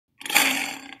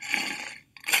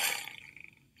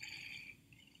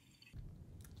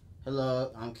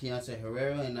Hello, I'm Keontae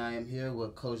Herrera, and I am here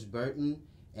with Coach Burton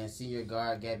and senior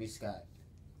guard Gabby Scott.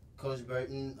 Coach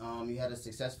Burton, you had a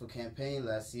successful campaign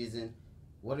last season.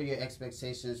 What are your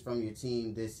expectations from your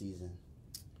team this season?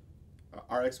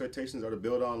 Our expectations are to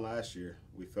build on last year.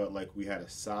 We felt like we had a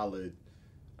solid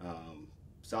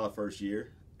first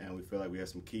year, and we feel like we have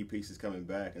some key pieces coming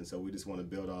back, and so we just want to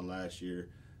build on last year.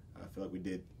 I feel like we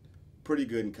did pretty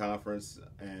good in conference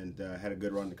and had a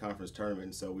good run in the conference tournament,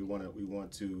 and so we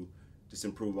want to just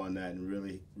improve on that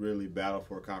and really battle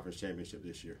for a conference championship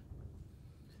this year.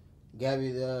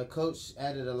 Gabby, the coach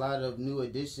added a lot of new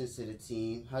additions to the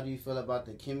team. How do you feel about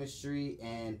the chemistry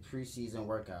and preseason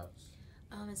workouts?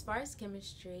 As far as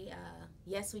chemistry,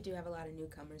 yes, we do have a lot of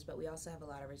newcomers, but we also have a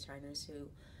lot of returners who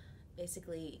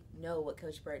basically know what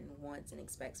Coach Burton wants and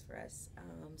expects for us.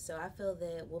 So I feel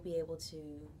that we'll be able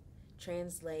to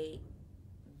translate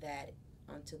that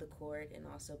onto the court and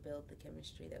also build the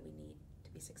chemistry that we need to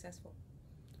be successful.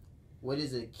 What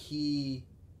is a key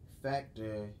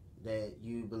factor that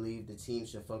you believe the team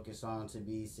should focus on to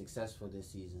be successful this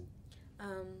season?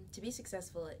 To be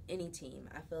successful at any team,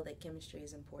 I feel that chemistry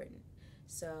is important.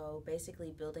 So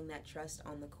basically building that trust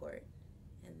on the court,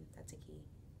 and that's a key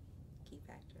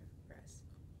factor for us.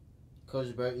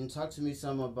 Coach Burton, talk to me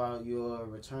some about your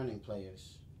returning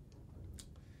players.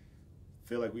 I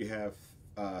feel like we have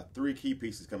three key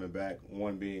pieces coming back,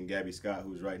 one being Gabby Scott,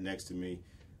 who's right next to me,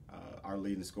 our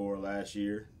leading scorer last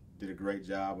year. Did a great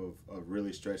job of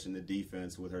really stretching the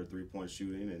defense with her three-point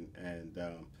shooting, and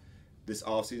this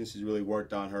offseason she's really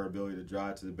worked on her ability to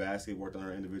drive to the basket, worked on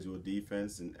her individual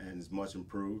defense, and is much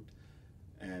improved,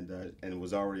 and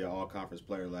was already an all-conference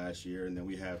player last year. And then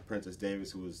we have Princess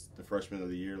Davis, who was the freshman of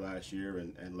the year last year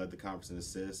and led the conference in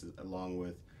assists, along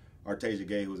with Artasia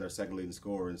Gay, who was our second leading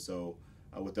scorer. And so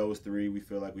with those three, we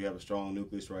feel like we have a strong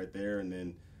nucleus right there. And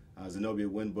then Zenobia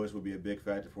Winbush will be a big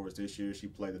factor for us this year. She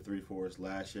played the 3 for us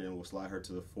last year, and we'll slide her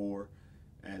to the 4.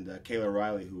 And Kayla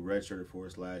Riley, who redshirted for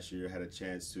us last year, had a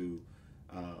chance to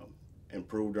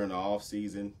improve during the off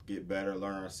season, get better,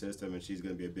 learn our system, and she's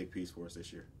going to be a big piece for us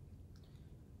this year.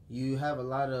 You have a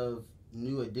lot of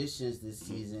new additions this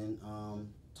season.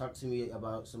 Talk to me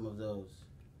about some of those.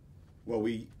 Well,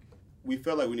 we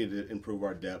felt like we needed to improve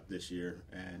our depth this year,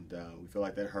 and we felt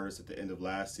like that hurt us at the end of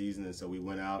last season, and so we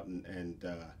went out and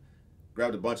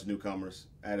grabbed a bunch of newcomers,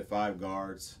 added 5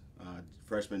 guards,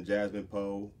 freshman Jasmine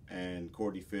Poe and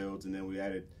Courtney Fields, and then we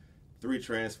added 3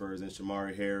 transfers in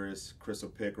Shamari Harris, Crystal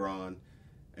Pickron,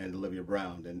 and Olivia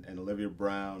Brown. And Olivia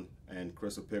Brown and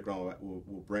Crystal Pickron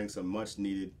will bring some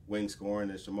much-needed wing scoring,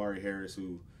 and Shamari Harris,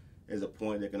 who is a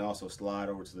point that can also slide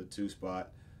over to the 2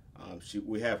 spot.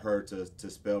 We have her to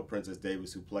spell Princess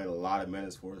Davis, who played a lot of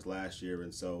minutes for us last year,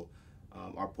 and so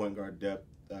our point guard depth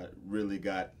really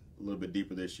got a little bit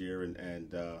deeper this year,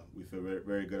 and we feel very,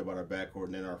 very good about our backcourt.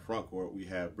 And then our front court, we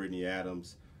have Brittany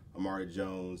Adams, Amari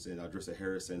Jones, and Adrissa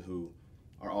Harrison, who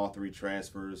are all 3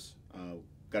 transfers.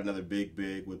 Got another big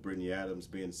with Brittany Adams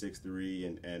being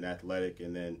 6'3" and athletic,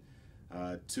 and then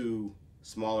 2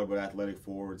 smaller but athletic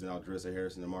forwards, and Adrissa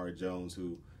Harrison and Amari Jones,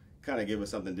 who kind of give us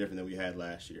something different than we had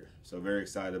last year. So very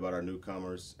excited about our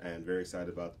newcomers and very excited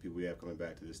about the people we have coming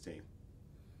back to this team.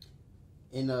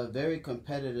 In a very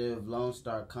competitive Lone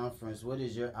Star Conference, what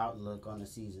is your outlook on the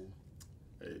season?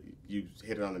 You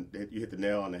hit the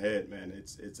nail on the head, man.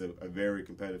 It's a very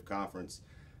competitive conference.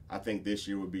 I think this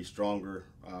year would be stronger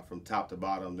from top to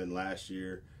bottom than last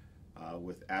year.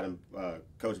 With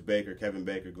Coach Baker, Kevin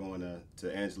Baker, going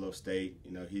to Angelo State.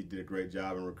 You know, he did a great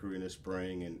job in recruiting this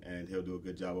spring, and he'll do a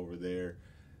good job over there.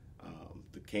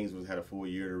 The Kings had a full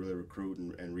year to really recruit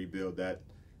and rebuild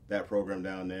that program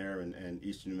down there, and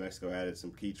Eastern New Mexico added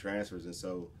some key transfers, and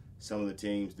so some of the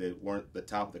teams that weren't the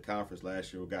top of the conference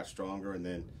last year got stronger, and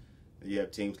then you have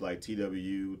teams like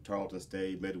TWU, Tarleton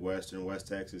State, Midwestern, West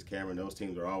Texas, Cameron. Those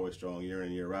teams are always strong year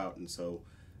in, year out, and so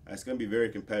it's going to be very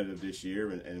competitive this year,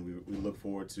 and we look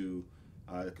forward to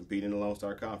competing in the Lone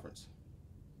Star Conference.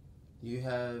 Do you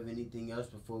have anything else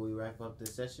before we wrap up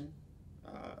this session?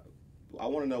 I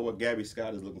want to know what Gabby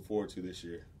Scott is looking forward to this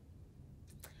year.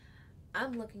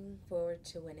 I'm looking forward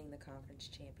to winning the conference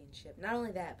championship. Not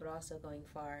only that, but also going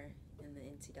far in the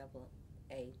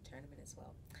NCAA tournament as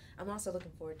well. I'm also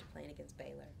looking forward to playing against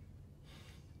Baylor.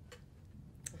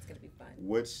 It's going to be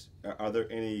fun. Are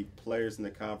there any players in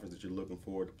the conference that you're looking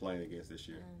forward to playing against this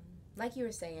year? Like you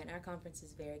were saying, our conference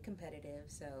is very competitive,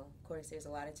 so of course there's a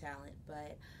lot of talent,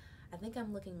 but I think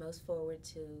I'm looking most forward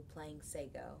to playing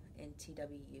Sago and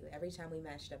TWU. Every time we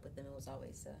matched up with them, it was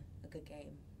always a good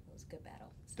game. It was a good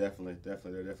battle. So. Definitely.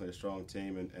 They're definitely a strong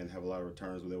team and have a lot of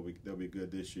returns. They'll be good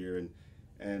this year.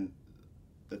 And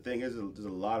the thing is, there's a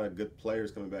lot of good players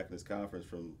coming back in this conference,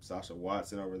 from Sasha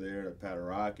Watson over there to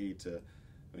Pataraki to,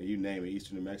 I mean, you name it,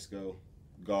 Eastern New Mexico,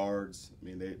 guards. I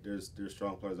mean, there's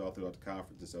strong players all throughout the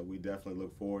conference, and so we definitely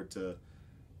look forward to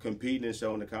competing and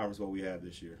showing the conference what we have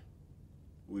this year.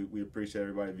 We appreciate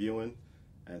everybody viewing,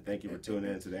 and thank you for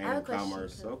tuning in to the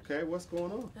A&M-Commerce. Okay, what's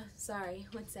going on? Sorry,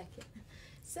 1 second.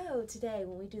 So today,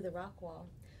 when we do the rock wall,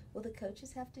 will the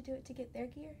coaches have to do it to get their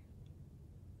gear?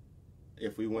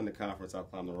 If we win the conference, I'll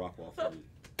climb the rock wall for you.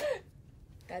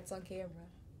 That's on camera.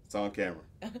 It's on camera.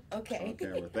 Okay. It's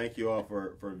on camera. Thank you all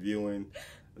for viewing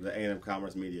the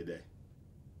A&M-Commerce Media Day.